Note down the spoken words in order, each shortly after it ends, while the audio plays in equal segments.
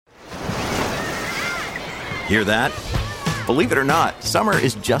Hear that? Believe it or not, summer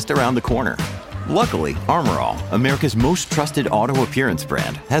is just around the corner. Luckily, Armor All, America's most trusted auto appearance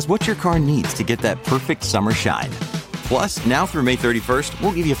brand, has what your car needs to get that perfect summer shine. Plus, now through May 31st,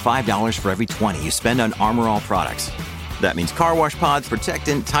 we'll give you $5 for every $20 you spend on Armor All products. That means car wash pods,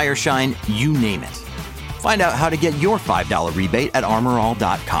 protectant, tire shine, you name it. Find out how to get your $5 rebate at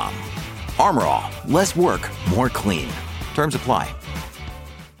armorall.com. Armor All, less work, more clean. Terms apply.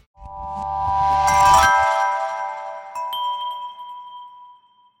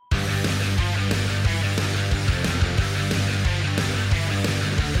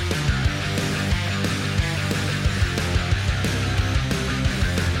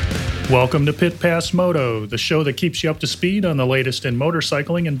 Welcome to Pit Pass Moto, the show that keeps you up to speed on the latest in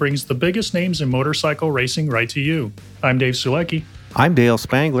motorcycling and brings the biggest names in motorcycle racing right to you. I'm Dave Sulecki. I'm Dale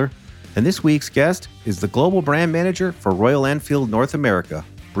Spangler, and this week's guest is the Global Brand Manager for Royal Enfield North America,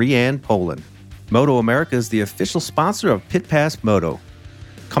 Bree Poland. Moto America is the official sponsor of Pit Pass Moto.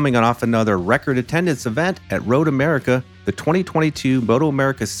 Coming off another record attendance event at Road America, the 2022 Moto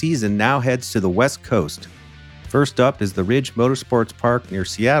America season now heads to the West Coast. First up is the Ridge Motorsports Park near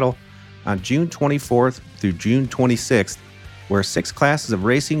Seattle, on June 24th through June 26th, where 6 classes of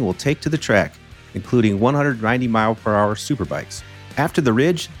racing will take to the track, including 190-mile-per-hour superbikes. After the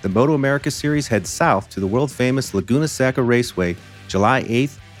Ridge, the Moto America Series heads south to the world-famous Laguna Seca Raceway, July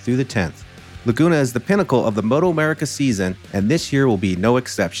 8th through the 10th. Laguna is the pinnacle of the Moto America season, and this year will be no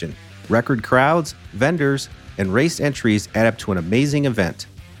exception. Record crowds, vendors, and race entries add up to an amazing event.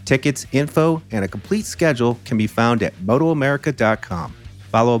 Tickets, info, and a complete schedule can be found at motoamerica.com.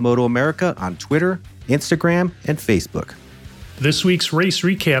 Follow Moto America on Twitter, Instagram, and Facebook. This week's race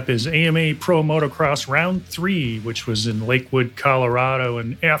recap is AMA Pro Motocross Round 3, which was in Lakewood, Colorado.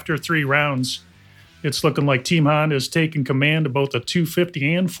 And after 3 rounds, it's looking like Team Honda has taken command of both the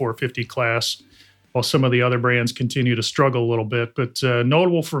 250 and 450 class, while some of the other brands continue to struggle a little bit. But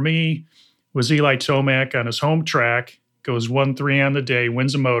notable for me was Eli Tomac on his home track, goes 1-3 on the day,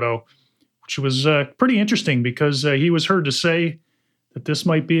 wins a moto, which was pretty interesting because he was heard to say that this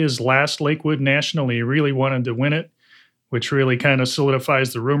might be his last Lakewood National. He really wanted to win it, which really kind of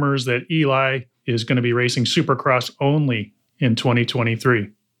solidifies the rumors that Eli is going to be racing Supercross only in 2023.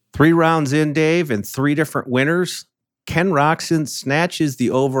 3 rounds in, Dave, and 3 different winners. Ken Roczen snatches the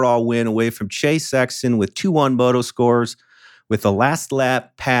overall win away from Chase Sexton with 2-1 moto scores with a last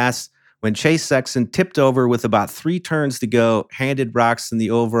lap pass when Chase Sexton tipped over with about 3 turns to go, handed Roczen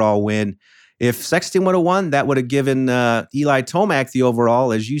the overall win. If Sexton would have won, that would have given Eli Tomac the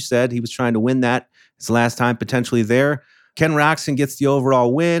overall. As you said, he was trying to win that. His last time potentially there. Ken Roczen gets the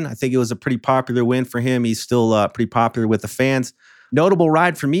overall win. I think it was a pretty popular win for him. He's still pretty popular with the fans. Notable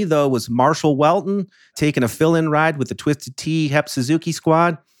ride for me, though, was Marshall Welton taking a fill-in ride with the Twisted Tea Hep Suzuki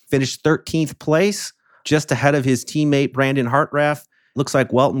squad. Finished 13th place, just ahead of his teammate Brandon Hartranft. Looks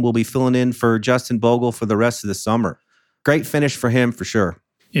like Welton will be filling in for Justin Bogle for the rest of the summer. Great finish for him, for sure.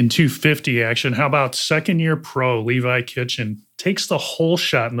 In 250 action, how about second-year pro Levi Kitchen takes the whole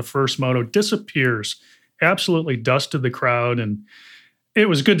shot in the first moto, disappears, absolutely dusted the crowd, and it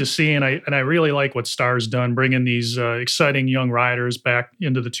was good to see. And I really like what Star's done, bringing these exciting young riders back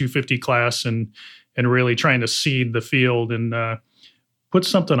into the 250 class and really trying to seed the field and put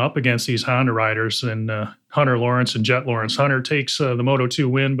something up against these Honda riders and Hunter Lawrence and Jet Lawrence. Hunter takes the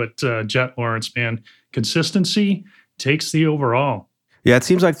Moto2 win, but Jet Lawrence, man, consistency takes the overall. Yeah, it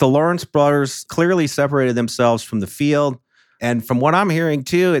seems like the Lawrence brothers clearly separated themselves from the field. And from what I'm hearing,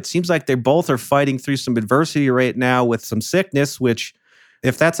 too, it seems like they both are fighting through some adversity right now with some sickness, which,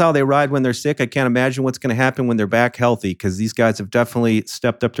 if that's how they ride when they're sick, I can't imagine what's going to happen when they're back healthy, because these guys have definitely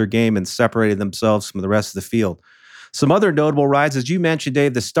stepped up their game and separated themselves from the rest of the field. Some other notable rides, as you mentioned,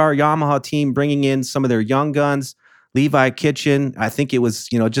 Dave, the Star Yamaha team bringing in some of their young guns. Levi Kitchen, I think it was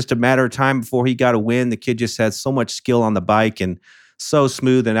just a matter of time before he got a win. The kid just has so much skill on the bike and so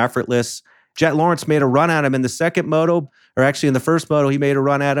smooth and effortless. Jet Lawrence made a run at him in the second moto, or actually in the first moto, he made a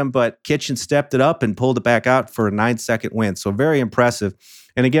run at him, but Kitchen stepped it up and pulled it back out for a 9-second win. So very impressive.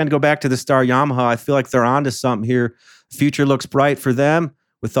 And again, go back to the Star Yamaha. I feel like they're onto something here. Future looks bright for them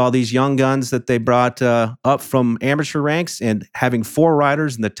with all these young guns that they brought up from amateur ranks and having 4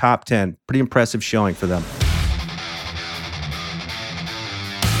 riders in the top 10. Pretty impressive showing for them.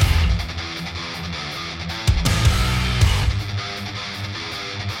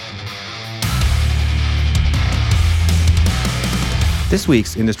 This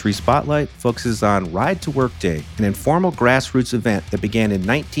week's Industry Spotlight focuses on Ride to Work Day, an informal grassroots event that began in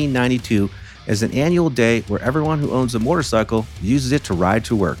 1992 as an annual day where everyone who owns a motorcycle uses it to ride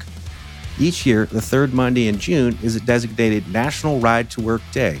to work. Each year, the third Monday in June is a designated National Ride to Work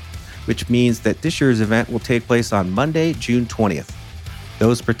Day. which means that this year's event will take place on Monday, June 20th.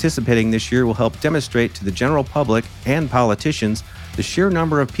 Those participating this year will help demonstrate to the general public and politicians the sheer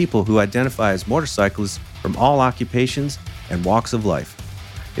number of people who identify as motorcyclists from all occupations and walks of life.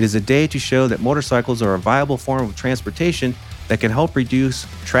 It is a day to show that motorcycles are a viable form of transportation that can help reduce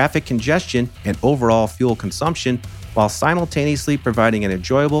traffic congestion and overall fuel consumption while simultaneously providing an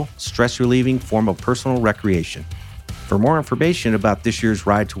enjoyable, stress-relieving form of personal recreation. For more information about this year's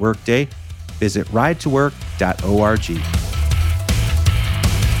Ride to Work Day, visit ridetowork.org.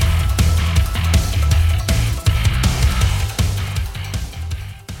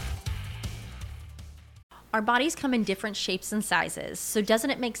 Our bodies come in different shapes and sizes, so doesn't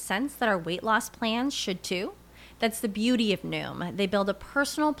it make sense that our weight loss plans should too? That's the beauty of Noom. They build a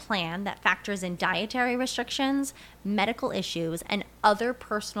personal plan that factors in dietary restrictions, medical issues, and other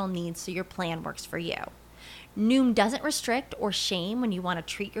personal needs so your plan works for you. Noom doesn't restrict or shame when you want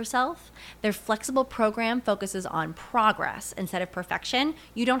to treat yourself. Their flexible program focuses on progress instead of perfection.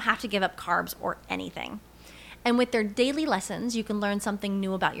 You don't have to give up carbs or anything. And with their daily lessons, you can learn something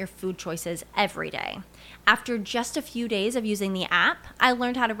new about your food choices every day. After just a few days of using the app, I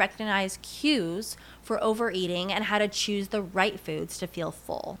learned how to recognize cues for overeating and how to choose the right foods to feel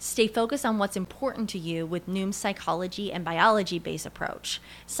full. Stay focused on what's important to you with Noom's psychology and biology-based approach.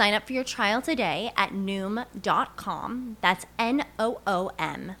 Sign up for your trial today at Noom.com. That's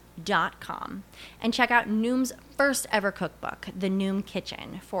Noom.com. And check out Noom's first ever cookbook, The Noom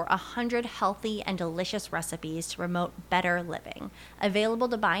Kitchen, for 100 healthy and delicious recipes to promote better living. Available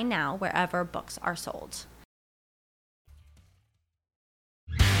to buy now wherever books are sold.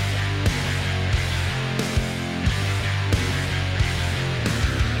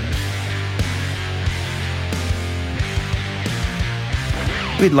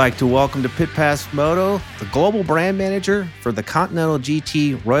 We'd like to welcome to Pit Pass Moto the Global Brand Manager for the Continental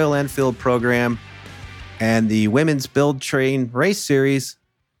GT Royal Enfield program and the Women's Build Train Race Series,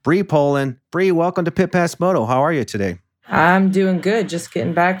 Bree Poland. Bree, welcome to Pit Pass Moto. How are you today? I'm doing good. Just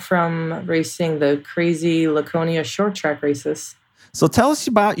getting back from racing the crazy Laconia short track races. So tell us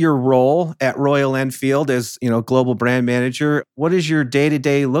about your role at Royal Enfield as, Global Brand Manager. What does your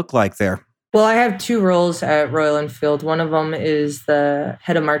day-to-day look like there? Well, I have two roles at Royal Enfield. One of them is the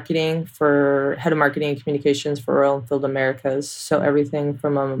head of marketing and communications for Royal Enfield Americas. So everything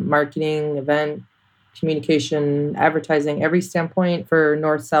from a marketing, event, communication, advertising, every standpoint for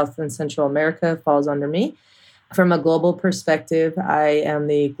North, South, and Central America falls under me. From a global perspective, I am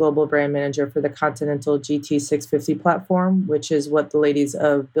the global brand manager for the Continental GT 650 platform, which is what the ladies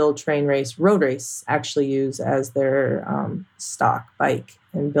of Build, Train, Race, Road Race actually use as their stock bike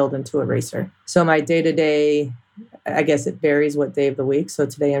and build into a racer. So my day-to-day, I guess it varies what day of the week. So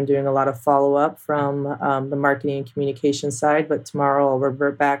today I'm doing a lot of follow-up from the marketing and communication side, but tomorrow I'll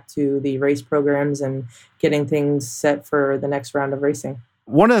revert back to the race programs and getting things set for the next round of racing.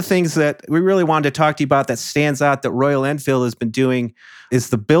 One of the things that we really wanted to talk to you about that stands out that Royal Enfield has been doing is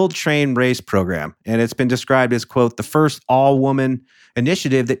the Build, Train, Race program. And it's been described as, quote, the first all-woman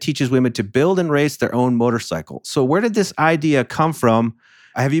initiative that teaches women to build and race their own motorcycle. So where did this idea come from?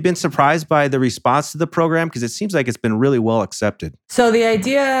 Have you been surprised by the response to the program? Because it seems like it's been really well accepted. So the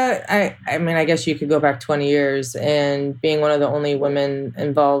idea, I guess you could go back 20 years and being one of the only women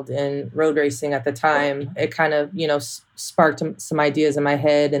involved in road racing at the time, it kind of, sparked some ideas in my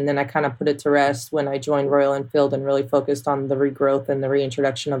head. And then I kind of put it to rest when I joined Royal Enfield and really focused on the regrowth and the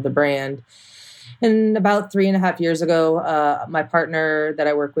reintroduction of the brand. And about 3.5 years ago, my partner that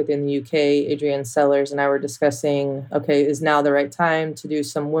I work with in the UK, Adrienne Sellers, and I were discussing, okay, is now the right time to do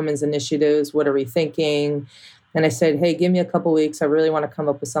some women's initiatives? What are we thinking? And I said, hey, give me a couple weeks. I really want to come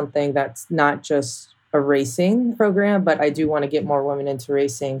up with something that's not just a racing program, but I do want to get more women into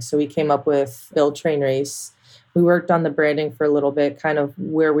racing. So we came up with Build, Train, Race. We worked on the branding for a little bit, kind of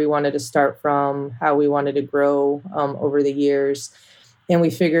where we wanted to start from, how we wanted to grow over the years. And we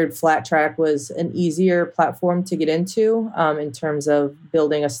figured flat track was an easier platform to get into in terms of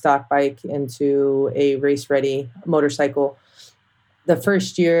building a stock bike into a race-ready motorcycle. The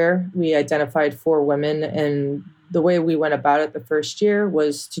first year, we identified 4 women, and the way we went about it the first year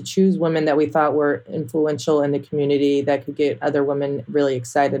was to choose women that we thought were influential in the community that could get other women really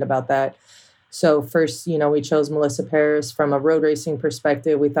excited about that. So first, we chose Melissa Paris from a road racing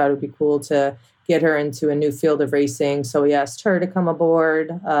perspective. We thought it would be cool to get her into a new field of racing. So we asked her to come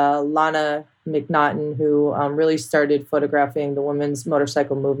aboard. Lana McNaughton, who really started photographing the women's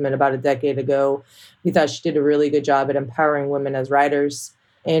motorcycle movement about a decade ago. We thought she did a really good job at empowering women as riders.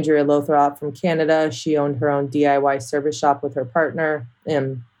 Andrea Lothrop from Canada, she owned her own DIY service shop with her partner.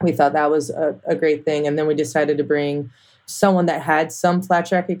 And we thought that was a great thing. And then we decided to bring someone that had some flat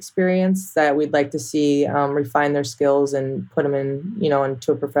track experience that we'd like to see refine their skills and put them in,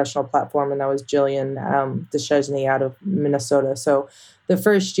 into a professional platform. And that was Jillian Deshesney out of Minnesota. So the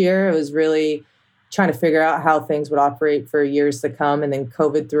first year, it was really trying to figure out how things would operate for years to come. And then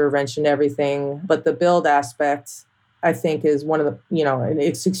COVID threw a wrench into everything. But the build aspect, I think, is one of the,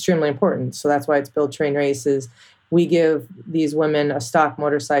 it's extremely important. So that's why it's build, train, races. We give these women a stock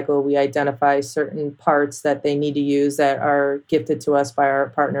motorcycle. We identify certain parts that they need to use that are gifted to us by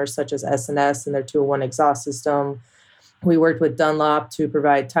our partners, such as S&S and their 201 exhaust system. We worked with Dunlop to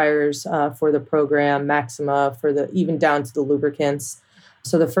provide tires for the program, Maxima even down to the lubricants.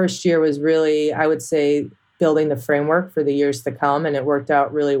 So the first year was really, I would say, building the framework for the years to come, and it worked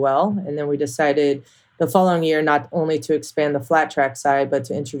out really well. And then we decided the following year not only to expand the flat track side, but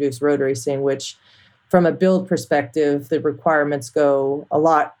to introduce road racing, which from a build perspective, the requirements are a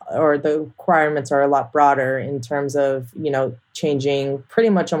lot broader in terms of, changing pretty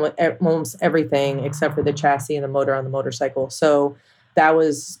much almost everything except for the chassis and the motor on the motorcycle. So that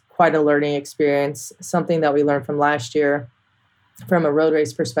was quite a learning experience. Something that we learned from last year from a road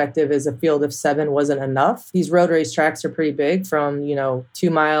race perspective is a field of 7 wasn't enough. These road race tracks are pretty big, from 2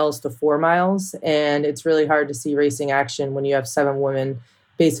 miles to 4 miles. And it's really hard to see racing action when you have 7 women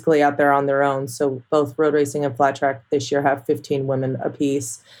basically out there on their own. So both road racing and flat track this year have 15 women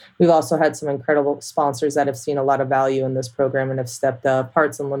apiece. We've also had some incredible sponsors that have seen a lot of value in this program and have stepped up.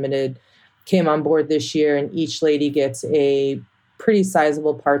 Parts Unlimited came on board this year, and each lady gets a pretty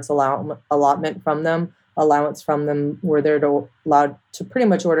sizable parts allotment from them, allowance from them, where they're allowed to pretty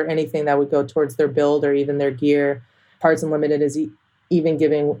much order anything that would go towards their build or even their gear. Parts Unlimited is even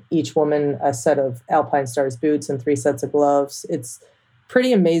giving each woman a set of Alpine Stars boots and 3 sets of gloves. It's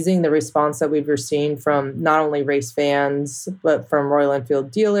pretty amazing the response that we've received from not only race fans, but from Royal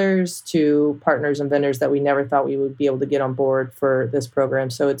Enfield dealers to partners and vendors that we never thought we would be able to get on board for this program.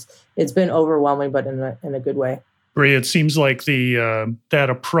 So it's been overwhelming, but in a good way. Bree, it seems like that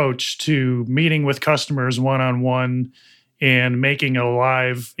approach to meeting with customers one-on-one and making a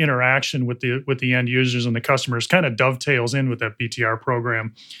live interaction with the end users and the customers kind of dovetails in with that BTR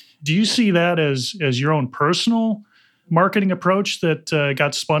program. Do you see that as your own personal marketing approach that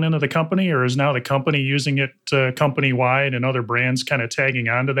got spun into the company, or is now the company using it company-wide and other brands kind of tagging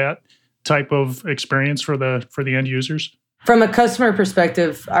onto that type of experience for the end users? From a customer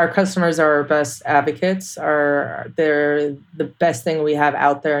perspective, our customers are our best advocates. They're the best thing we have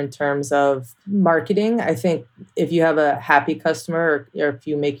out there in terms of marketing. I think if you have a happy customer, or if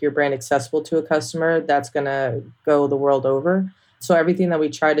you make your brand accessible to a customer, that's going to go the world over. So everything that we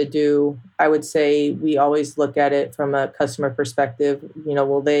try to do, I would say we always look at it from a customer perspective.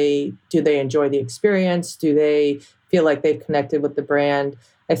 Do they enjoy the experience? Do they feel like they've connected with the brand?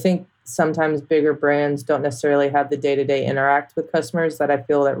 I think sometimes bigger brands don't necessarily have the day-to-day interact with customers that I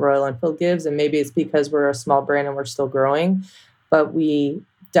feel that Royal Enfield gives. And maybe it's because we're a small brand and we're still growing, but we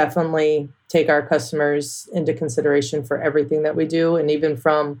definitely take our customers into consideration for everything that we do. And even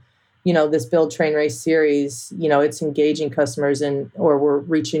from this build, train, race series, it's engaging customers or we're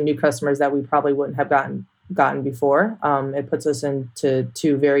reaching new customers that we probably wouldn't have gotten before. It puts us into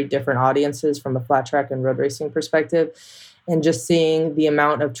 2 very different audiences from a flat track and road racing perspective. And just seeing the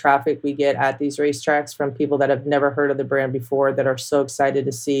amount of traffic we get at these racetracks from people that have never heard of the brand before, that are so excited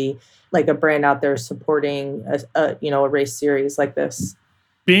to see like a brand out there supporting a race series like this.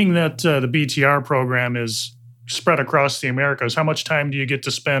 Being that the BTR program is spread across the Americas, how much time do you get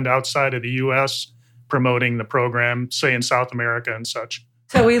to spend outside of the U.S. promoting the program, say in South America and such?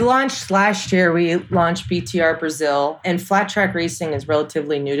 So last year, we launched BTR Brazil, and flat track racing is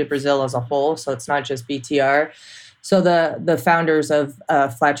relatively new to Brazil as a whole. So it's not just BTR. So the founders of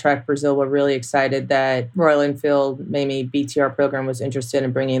Flat Track Brazil were really excited that Royal Enfield, maybe BTR program, was interested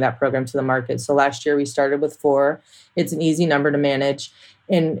in bringing that program to the market. So last year we started with 4. It's an easy number to manage,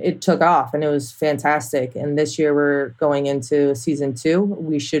 and it took off, and it was fantastic. And this year we're going into season 2.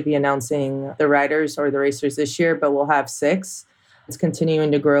 We should be announcing the riders or the racers this year, but we'll have 6. It's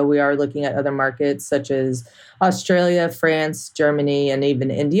continuing to grow. We are looking at other markets such as Australia, France, Germany, and even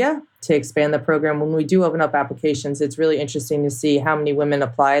India to expand the program. When we do open up applications, it's really interesting to see how many women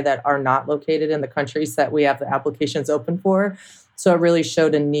apply that are not located in the countries that we have the applications open for. So it really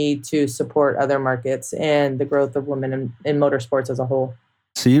showed a need to support other markets and the growth of women in motorsports as a whole.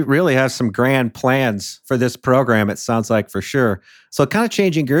 So you really have some grand plans for this program, it sounds like, for sure. So kind of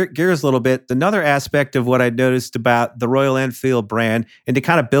changing gears a little bit, another aspect of what I noticed about the Royal Enfield brand, and to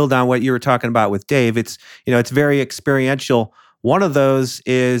kind of build on what you were talking about with Dave, it's very experiential. One of those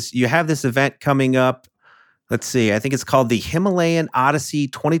is you have this event coming up. Let's see, I think it's called the Himalayan Odyssey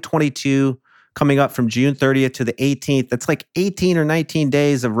 2022 coming up from June 30th to the 18th. That's like 18 or 19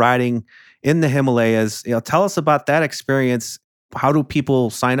 days of riding in the Himalayas. Tell us about that experience. How do people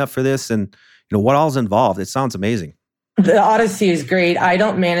sign up for this, and what all's involved? It sounds amazing. The Odyssey is great. I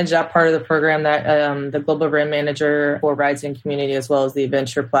don't manage that part of the program. That the global brand manager for Rides and Community, as well as the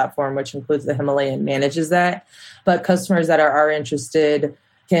Adventure platform, which includes the Himalayan, manages that. But customers that are interested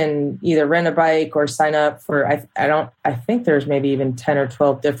can either rent a bike or sign up for, I think there's maybe even 10 or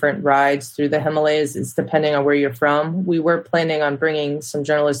 12 different rides through the Himalayas. It's depending on where you're from. We were planning on bringing some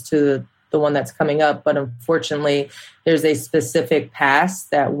journalists to the one that's coming up, but unfortunately there's a specific pass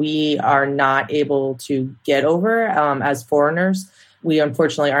that we are not able to get over as foreigners. We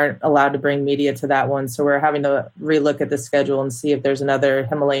unfortunately aren't allowed to bring media to that one. So we're having to relook at the schedule and see if there's another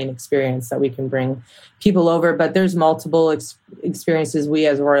Himalayan experience that we can bring people over. But there's multiple experiences we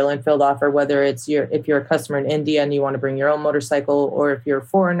as Royal Enfield offer, whether it's if you're a customer in India and you want to bring your own motorcycle, or if you're a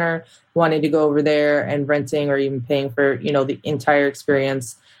foreigner wanting to go over there and renting or even paying for, the entire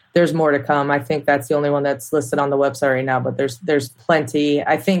experience. There's more to come. I think that's the only one that's listed on the website right now, but there's plenty.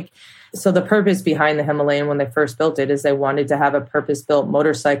 I think, so the purpose behind the Himalayan when they first built it is they wanted to have a purpose-built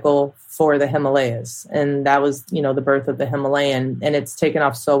motorcycle for the Himalayas. And that was, the birth of the Himalayan. And it's taken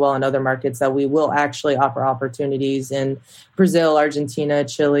off so well in other markets that we will actually offer opportunities in Brazil, Argentina,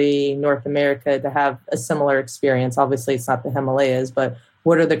 Chile, North America to have a similar experience. Obviously, it's not the Himalayas, but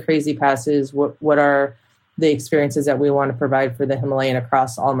what are the crazy passes? What are the experiences that we want to provide for the Himalayan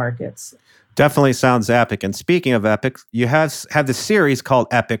across all markets? Definitely sounds epic. And speaking of epic, you have the series called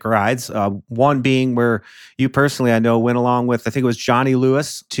Epic Rides. One being where you personally, I know, went along with, I think it was Johnny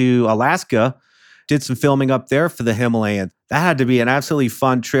Lewis to Alaska, did some filming up there for the Himalayan. That had to be an absolutely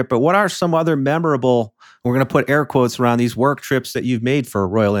fun trip. But what are some other memorable, we're going to put air quotes around these work trips that you've made for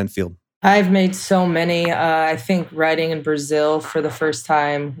Royal Enfield? I've made so many. I think riding in Brazil for the first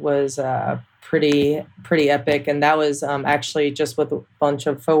time was pretty epic. And that was actually just with a bunch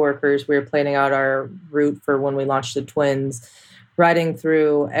of coworkers. We were planning out our route for when we launched the Twins, riding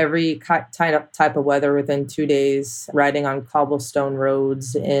through every type of weather within 2 days, riding on cobblestone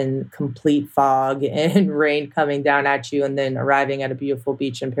roads in complete fog and rain coming down at you, and then arriving at a beautiful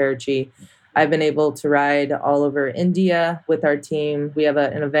beach in Parachi. I've been able to ride all over India with our team. We have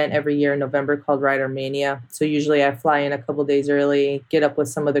an event every year in November called Rider Mania. So usually I fly in a couple days early, get up with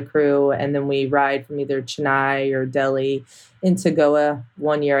some of the crew, and then we ride from either Chennai or Delhi into Goa.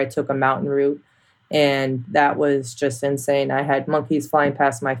 One year I took a mountain route, and that was just insane. I had monkeys flying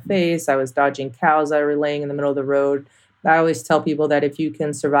past my face. I was dodging cows that were laying in the middle of the road. I always tell people that if you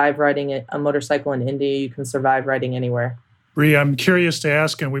can survive riding a motorcycle in India, you can survive riding anywhere. Bree, I'm curious to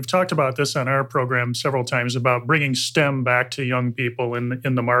ask, and we've talked about this on our program several times, about bringing STEM back to young people in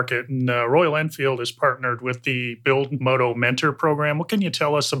the market. And Royal Enfield is partnered with the Build Moto Mentor program. What can you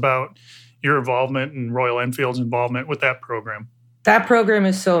tell us about your involvement and Royal Enfield's involvement with that program? That program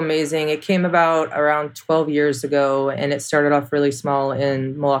is so amazing. It came about around 12 years ago, and it started off really small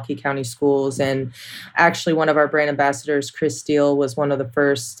in Milwaukee County schools. And actually, one of our brand ambassadors, Chris Steele, was one of the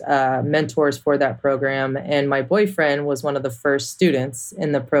first mentors for that program. And my boyfriend was one of the first students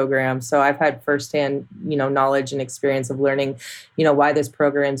in the program. So I've had firsthand, knowledge and experience of learning, why this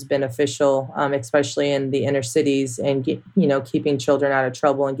program is beneficial, especially in the inner cities, and, keeping children out of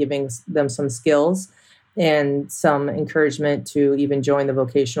trouble and giving them some skills and some encouragement to even join the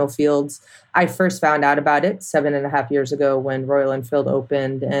vocational fields. I first found out about it 7.5 years ago when Royal Enfield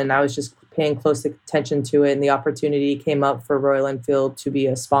opened, and I was just paying close attention to it, and the opportunity came up for Royal Enfield to be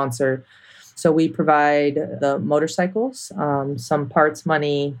a sponsor. So we provide the motorcycles, some parts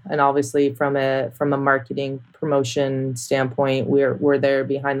money, and obviously from a marketing promotion standpoint, we're there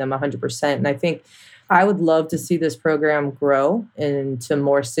behind them 100%. And I think I would love to see this program grow into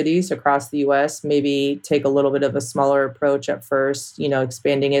more cities across the U.S., maybe take a little bit of a smaller approach at first,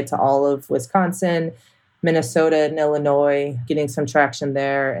 expanding it to all of Wisconsin, Minnesota, and Illinois, getting some traction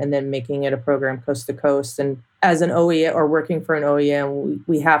there, and then making it a program coast to coast. And as an OEM or working for an OEM,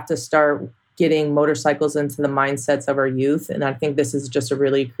 we have to start getting motorcycles into the mindsets of our youth. And I think this is just a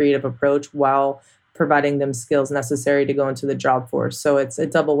really creative approach while providing them skills necessary to go into the job force. So it's a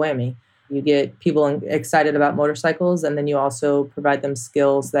double whammy. You get people excited about motorcycles, and then you also provide them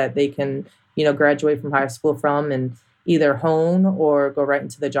skills that they can, graduate from high school from and either hone or go right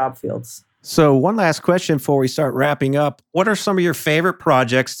into the job fields. So one last question before we start wrapping up. What are some of your favorite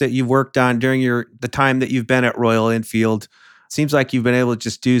projects that you've worked on during the time that you've been at Royal Enfield? Seems like you've been able to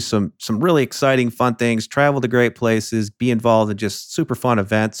just do some really exciting, fun things, travel to great places, be involved in just super fun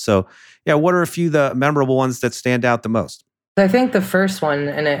events. So yeah, what are a few of the memorable ones that stand out the most? I think the first one,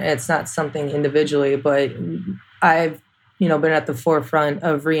 and it's not something individually, but I've been at the forefront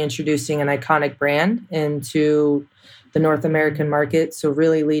of reintroducing an iconic brand into the North American market. So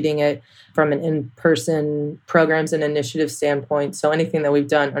really leading it from an in-person programs and initiative standpoint. So anything that we've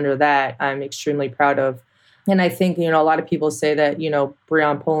done under that, I'm extremely proud of. And I think, a lot of people say that, Bree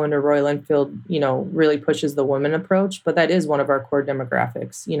Poland or Royal Enfield, really pushes the women approach, but that is one of our core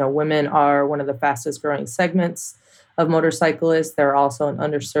demographics. Women are one of the fastest growing segments of motorcyclists. They're also an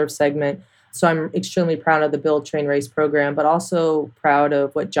underserved segment. So I'm extremely proud of the Build, Train, Race program, but also proud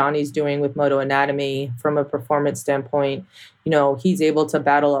of what Johnny's doing with Moto Anatomy from a performance standpoint. He's able to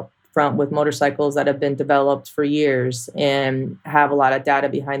battle up front with motorcycles that have been developed for years and have a lot of data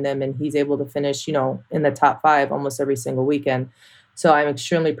behind them. And he's able to finish, in the top 5 almost every single weekend. So I'm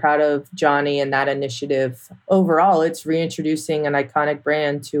extremely proud of Johnny and that initiative. Overall, it's reintroducing an iconic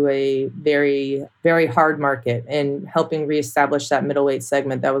brand to a very, very hard market and helping reestablish that middleweight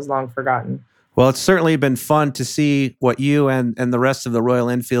segment that was long forgotten. Well, it's certainly been fun to see what you and the rest of the Royal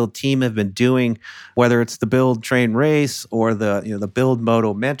Enfield team have been doing, whether it's the Build, Train, Race or the Build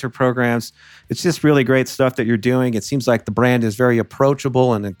Moto Mentor programs. It's just really great stuff that you're doing. It seems like the brand is very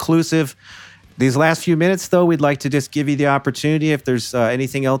approachable and inclusive. These last few minutes, though, we'd like to just give you the opportunity if there's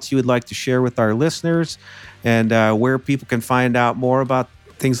anything else you would like to share with our listeners and where people can find out more about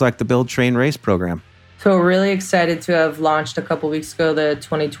things like the Build, Train, Race program. So we're really excited to have launched a couple weeks ago the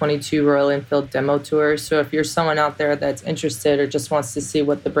 2022 Royal Enfield Demo Tour. So if you're someone out there that's interested or just wants to see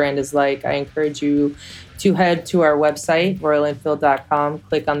what the brand is like, I encourage you to head to our website, royalenfield.com,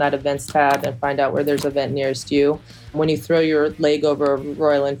 click on that events tab and find out where there's an event nearest you. When you throw your leg over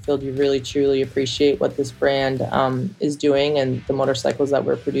Royal Enfield, you really, truly appreciate what this brand is doing and the motorcycles that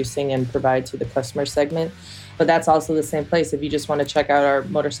we're producing and provide to the customer segment. But that's also the same place. If you just want to check out our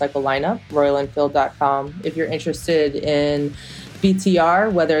motorcycle lineup, royalenfield.com. If you're interested in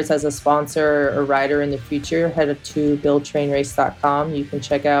BTR, whether it's as a sponsor or rider in the future, head to buildtrainrace.com. You can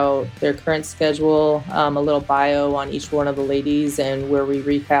check out their current schedule, a little bio on each one of the ladies, and where we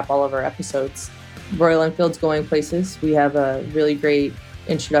recap all of our episodes. Royal Enfield's going places. We have a really great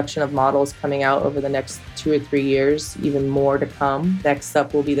introduction of models coming out over the next 2 or 3 years, even more to come. Next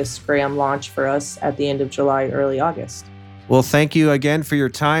up will be the Scram launch for us at the end of July, early August. Well, thank you again for your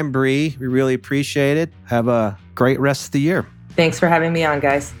time, Bree. We really appreciate it. Have a great rest of the year. Thanks for having me on,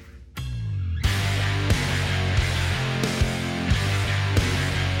 guys.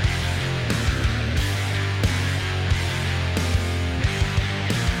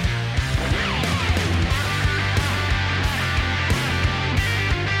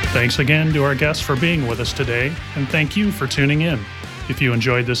 Thanks again to our guests for being with us today, and thank you for tuning in. If you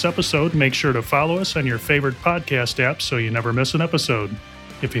enjoyed this episode, make sure to follow us on your favorite podcast app so you never miss an episode.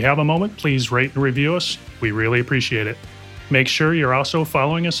 If you have a moment, please rate and review us. We really appreciate it. Make sure you're also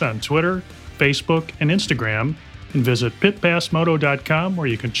following us on Twitter, Facebook, and Instagram, and visit pitpassmoto.com where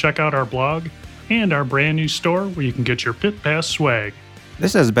you can check out our blog and our brand new store where you can get your Pit Pass swag.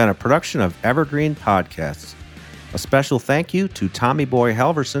 This has been a production of Evergreen Podcasts. A special thank you to Tommy Boy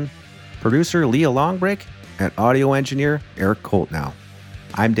Halverson, producer Leah Longbreak, and audio engineer Eric Coltnow.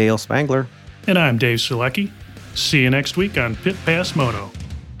 I'm Dale Spangler. And I'm Dave Selecki. See you next week on Pit Pass Moto.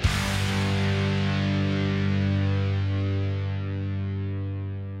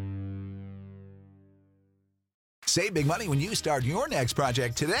 Save big money when you start your next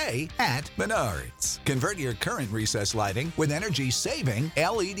project today at Menards. Convert your current recessed lighting with energy-saving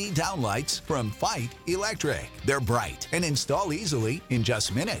LED downlights from Fight Electric. They're bright and install easily in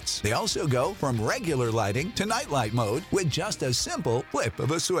just minutes. They also go from regular lighting to nightlight mode with just a simple flip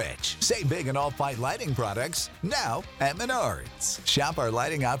of a switch. Save big on all Fight lighting products now at Menards. Shop our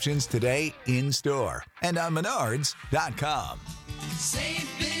lighting options today in-store and on Menards.com. Save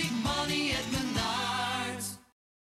big.